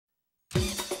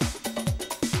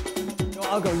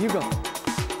I'll go, you go.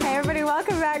 Hey everybody,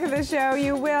 welcome back to the show.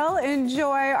 You will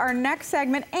enjoy our next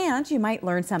segment and you might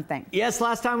learn something. Yes,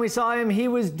 last time we saw him, he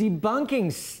was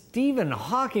debunking Stephen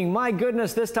Hawking. My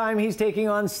goodness, this time he's taking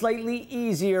on slightly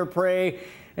easier prey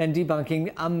and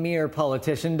debunking a mere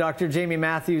politician. Dr. Jaymie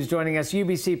Matthews joining us,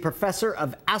 UBC professor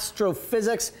of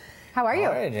astrophysics. How are you?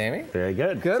 All right, Jaymie. Very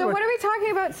good. So what are we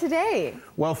talking about today?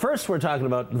 Well, first we're talking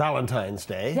about Valentine's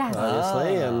Day, yes.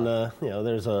 obviously, and you know,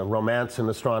 there's a romance in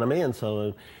astronomy, and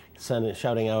so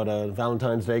shouting out a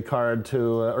Valentine's Day card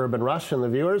to Urban Rush and the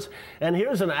viewers. And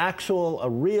here's a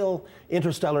real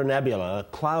interstellar nebula, a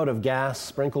cloud of gas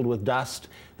sprinkled with dust.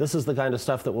 This is the kind of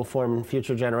stuff that will form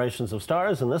future generations of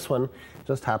stars, and this one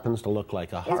just happens to look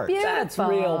like a heart. It's That's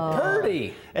real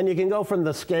pretty. And you can go from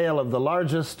the scale of the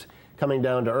largest coming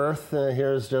down to Earth.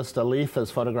 Here's just a leaf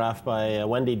as photographed by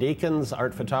Wendy Deakins,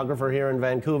 art photographer here in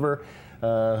Vancouver.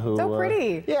 Who, so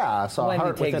pretty. Yeah, saw a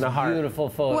heart within a heart. Beautiful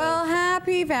photos. Well,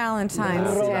 happy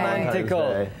Valentine's Day.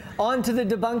 Romantical. On to the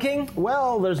debunking.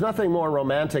 Well, there's nothing more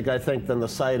romantic, I think, than the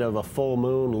sight of a full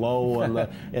moon low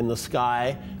in the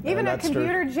sky. Even a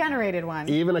computer-generated one.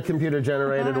 Even a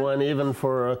computer-generated one, even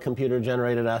for a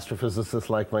computer-generated astrophysicist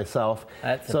like myself.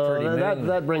 That's a pretty moon.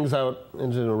 That brings out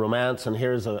into the romance, and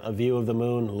here's a view of the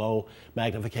moon, low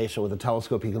magnification with a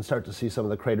telescope. You can start to see some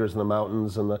of the craters in the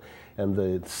mountains and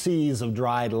the seas of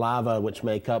dried lava which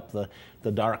make up the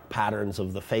dark patterns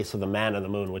of the face of the man in the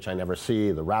moon, which I never see,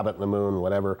 the rabbit in the moon,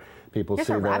 whatever people see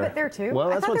there. There's a rabbit there too? Well,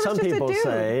 that's what some people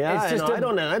say. Yeah, I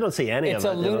don't see any of it. It's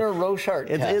a lunar Rorschach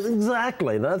test.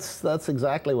 Exactly. That's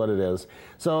exactly what it is.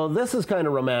 So this is kind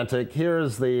of romantic.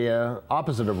 Here's the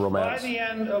opposite of romance. By the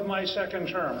end of my second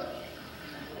term,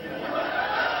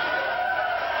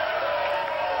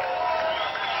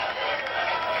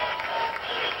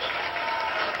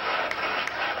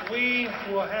 we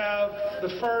will have the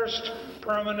first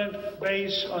permanent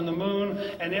base on the moon,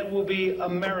 and it will be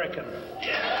American.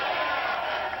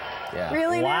 Yeah.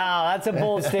 Really? Wow, that's a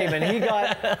bold statement. He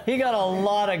got a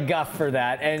lot of guff for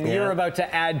that, and you're about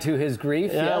to add to his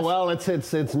grief. Yeah, yes? well, it's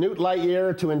Newt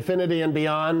Lightyear to infinity and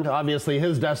beyond. Obviously,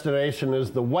 his destination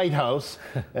is the White House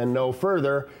and no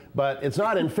further. But it's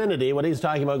not infinity. What he's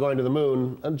talking about going to the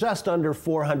moon, just under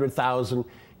 400,000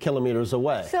 kilometers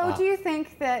away. So do you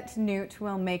think that Newt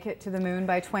will make it to the moon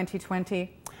by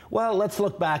 2020? Well, let's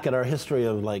look back at our history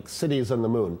of like cities on the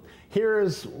moon.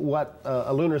 Here's what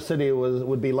a lunar city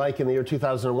would be like in the year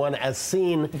 2001 as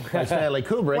seen by Stanley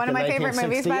Kubrick one of my favorite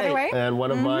movies, by the way. And one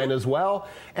of mine as well.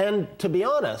 And to be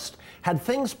honest, had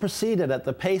things proceeded at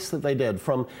the pace that they did,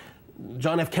 from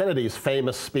John F. Kennedy's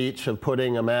famous speech of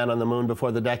putting a man on the moon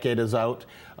before the decade is out,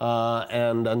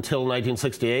 and until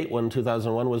 1968 when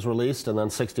 2001 was released, and then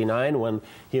 69 when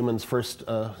humans first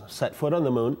set foot on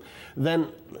the moon, then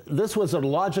this was a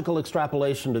logical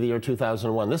extrapolation to the year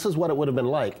 2001. This is what it would have been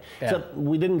like. Yeah. Except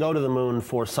we didn't go to the moon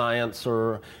for science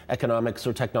or economics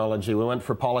or technology. We went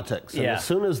for politics. And as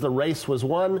soon as the race was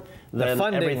won, then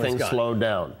everything slowed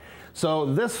down. So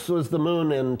this was the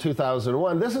moon in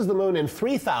 2001. This is the moon in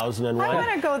 3001. I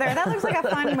want to go there. That looks like a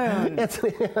fun moon. It's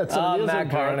an amusement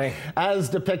park, as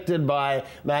depicted by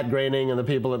Matt Groening and the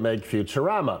people that make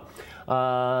Futurama.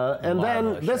 And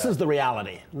then this is the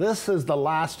reality. This is the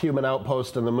last human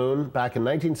outpost on the moon back in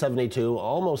 1972,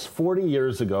 almost 40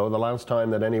 years ago, the last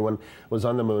time that anyone was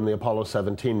on the moon, the Apollo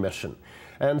 17 mission.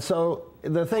 And so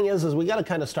the thing is we got to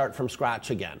kind of start from scratch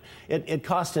again. It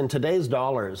cost in today's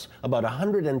dollars about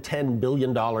 $110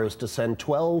 billion to send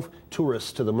 12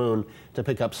 tourists to the moon to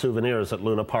pick up souvenirs at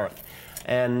Luna Park.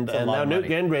 And now Newt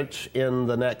Gingrich in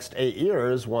the next 8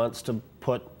 years wants to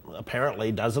put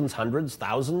apparently dozens, hundreds,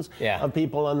 thousands of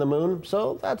people on the moon.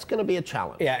 So that's going to be a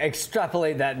challenge. Yeah,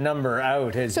 extrapolate that number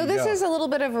out as So this is a little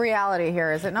bit of reality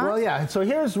here, is it not? Well, yeah. So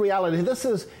here's reality. This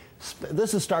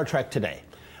is Star Trek today.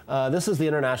 This is the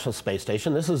International Space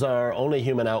Station. This is our only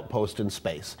human outpost in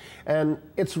space. And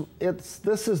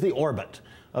this is the orbit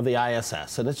of the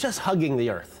ISS, and it's just hugging the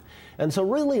Earth. And so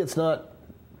really it's not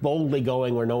boldly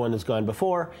going where no one has gone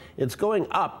before. It's going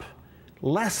up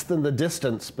less than the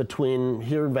distance between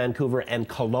here in Vancouver and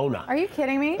Kelowna. Are you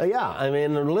kidding me? Yeah, I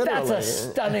mean, literally. That's a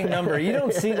stunning number. You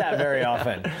don't see that very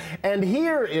often. And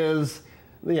here is,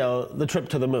 the trip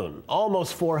to the moon,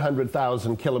 almost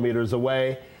 400,000 kilometers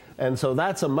away. And so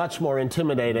that's a much more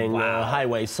intimidating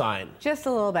highway sign. Just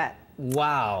a little bit.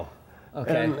 Wow.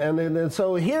 Okay. And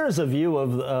so here's a view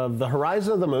of the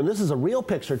horizon of the moon. This is a real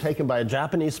picture taken by a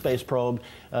Japanese space probe.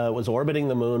 It was orbiting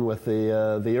the moon with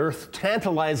the Earth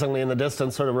tantalizingly in the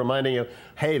distance, sort of reminding you,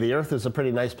 hey, the Earth is a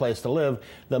pretty nice place to live.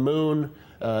 The moon,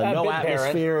 no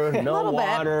atmosphere, no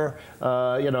water.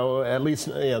 At least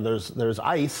there's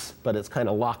ice, but it's kind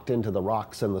of locked into the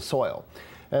rocks and the soil.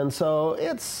 And so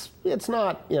it's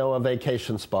not, a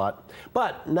vacation spot.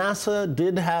 But NASA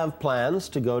did have plans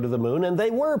to go to the moon, and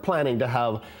they were planning to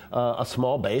have a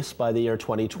small base by the year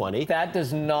 2020. That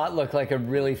does not look like a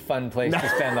really fun place to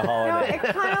spend the holiday. No,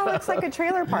 it kind of looks like a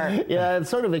trailer park. Yeah, it's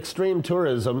sort of extreme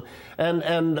tourism. And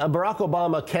Barack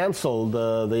Obama canceled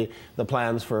the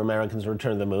plans for Americans to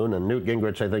return to the moon. And Newt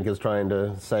Gingrich, I think, is trying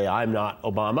to say, I'm not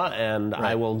Obama, and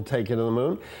I will take you to the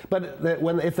moon. But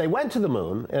if they went to the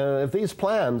moon, if these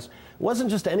plans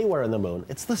wasn't just anywhere in the moon,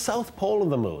 it's the South Pole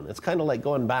of the moon. It's kind of like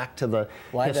going back to the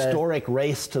historic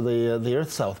race to the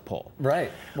Earth's South Pole.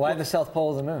 Right. Why the South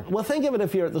Pole of the moon? Well, think of it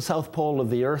if you're at the South Pole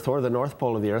of the Earth or the North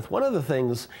Pole of the Earth. One of the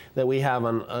things that we have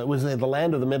on was the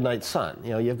land of the midnight sun.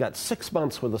 You've got 6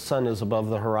 months where the sun is above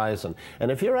the horizon.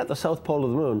 And if you're at the South Pole of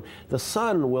the moon, the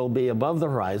sun will be above the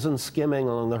horizon, skimming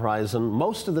along the horizon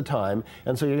most of the time.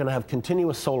 And so you're going to have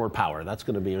continuous solar power. That's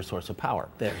going to be your source of power.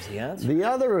 There's the answer. The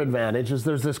other advantage is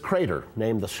there's this crater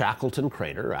named the Shackleton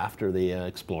crater, after the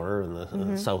explorer in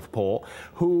the South Pole,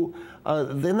 who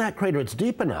in that crater, it's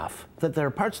deep enough that there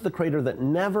are parts of the crater that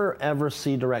never ever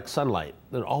see direct sunlight.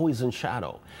 They're always in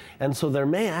shadow. And so there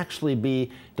may actually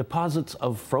be deposits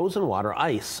of frozen water,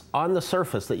 ice, on the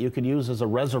surface that you could use as a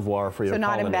reservoir for your colony.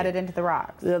 So not embedded into the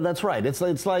rocks. Yeah, that's right. It's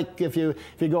like if you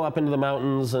go up into the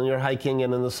mountains and you're hiking,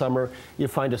 and in the summer you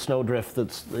find a snowdrift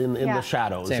that's in the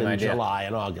shadows in July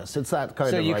and August. It's that kind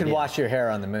of idea. So you can wash your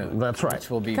hair on the moon. That's right. Which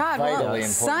will be vitally important.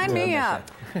 Sign me up.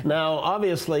 Now,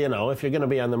 obviously, if you're going to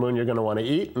be on the moon, you're going to want to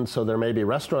eat, and so there may be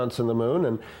restaurants in the moon,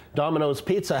 and Domino's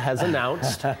Pizza has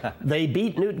announced they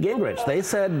beat Newt Gingrich. They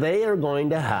said they are going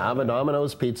to have a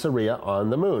Domino's Pizzeria on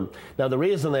the moon. Now, the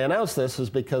reason they announced this is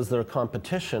because their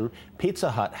competition, Pizza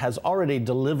Hut, has already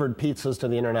delivered pizzas to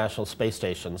the International Space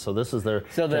Station, so this is their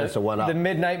chance to one-up. The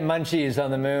midnight munchies on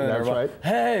the moon. That's right.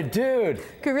 Hey, dude.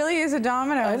 Could really use a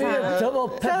Domino's. I need a double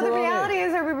pepperoni. So the reality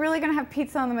is, are we really going to have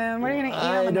pizza on the moon? What are you going to eat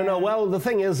on the moon? I don't know. Well, the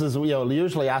thing is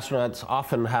usually astronauts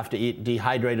often have to eat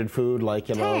dehydrated food, like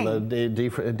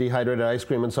the dehydrated ice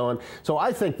cream and so on. So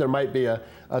I think there might be a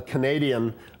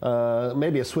Canadian,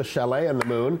 maybe a Swiss chalet on the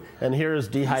moon, and here's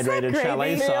dehydrated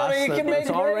chalet sauce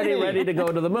that's already ready to go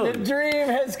to the moon. The dream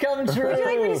has come true. Would you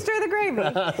like me to stir the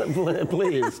gravy?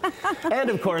 Please.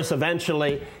 And of course,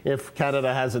 eventually, if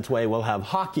Canada has its way, we'll have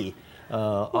hockey.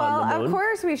 On the moon. Of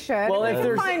course we should. Well, if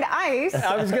there's find ice.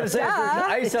 I was going to say, if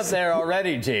there's ice up there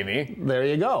already, Jaymie. There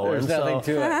you go. There's nothing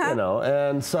to it.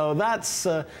 And so that's,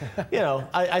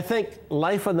 I think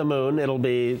life on the moon, it'll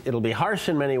be harsh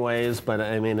in many ways, but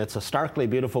I mean, it's a starkly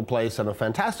beautiful place and a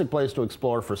fantastic place to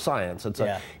explore for science.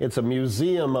 It's a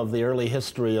museum of the early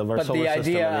history of our solar system. But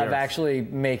the idea of actually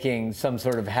making some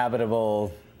sort of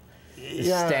habitable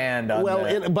stand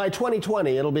on by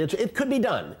 2020, it could be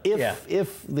done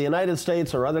if the United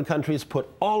States or other countries put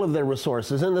all of their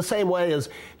resources in the same way as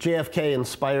JFK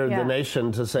inspired the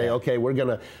nation to say, okay, we're going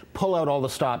to pull out all the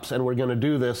stops and we're going to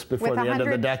do this before the end of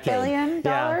the decade. $100 billion?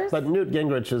 Yeah, but Newt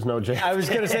Gingrich is no JFK. I was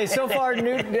going to say, so far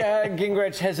Newt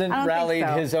Gingrich hasn't rallied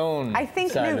his own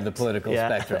side of the political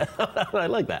spectrum. I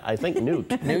like that. I think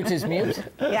Newt. Newt is mute?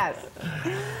 Yes.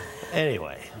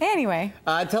 Anyway.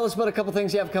 Tell us about a couple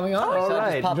things you have coming on. All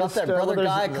right. Just pop up there. Brother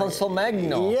Guy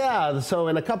Consolmagno. Yeah, so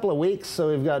in a couple of weeks, so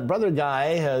we've got Brother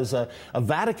Guy, has a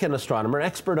Vatican astronomer,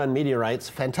 expert on meteorites,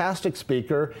 fantastic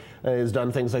speaker, has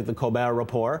done things like the Colbert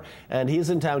Report, and he's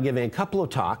in town giving a couple of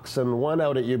talks, and one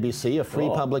out at UBC, a free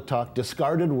public talk,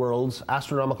 Discarded Worlds,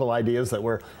 Astronomical Ideas That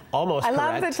Were Almost Correct.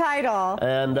 I love the title.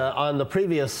 And on the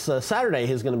previous Saturday,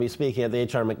 he's going to be speaking at the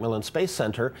H.R. MacMillan Space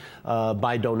Center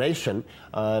by donation,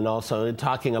 and also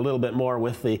talking a little bit more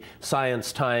with the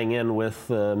science tying in with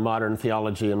modern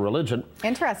theology and religion.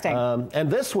 Interesting.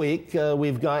 And this week,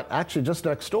 we've got actually just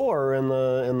next door in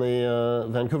the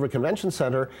Vancouver Convention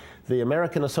Center, the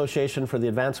American Association for the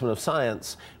Advancement of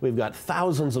Science. We've got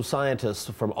thousands of scientists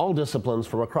from all disciplines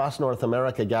from across North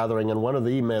America gathering in one of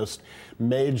the most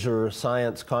major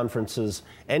science conferences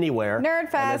anywhere.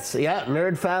 Nerdfest. Yeah,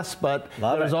 Nerdfest, but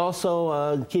there's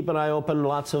also, keep an eye open,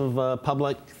 lots of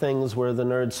public things where the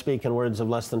nerds speak in words of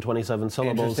less than 27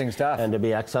 syllables. Interesting stuff. And to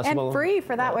be accessible. And free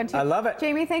for that one, too. I love it.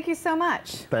 Jaymie, thank you so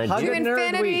much. Thank you. To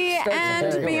infinity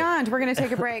and beyond. We're going to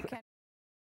take a break.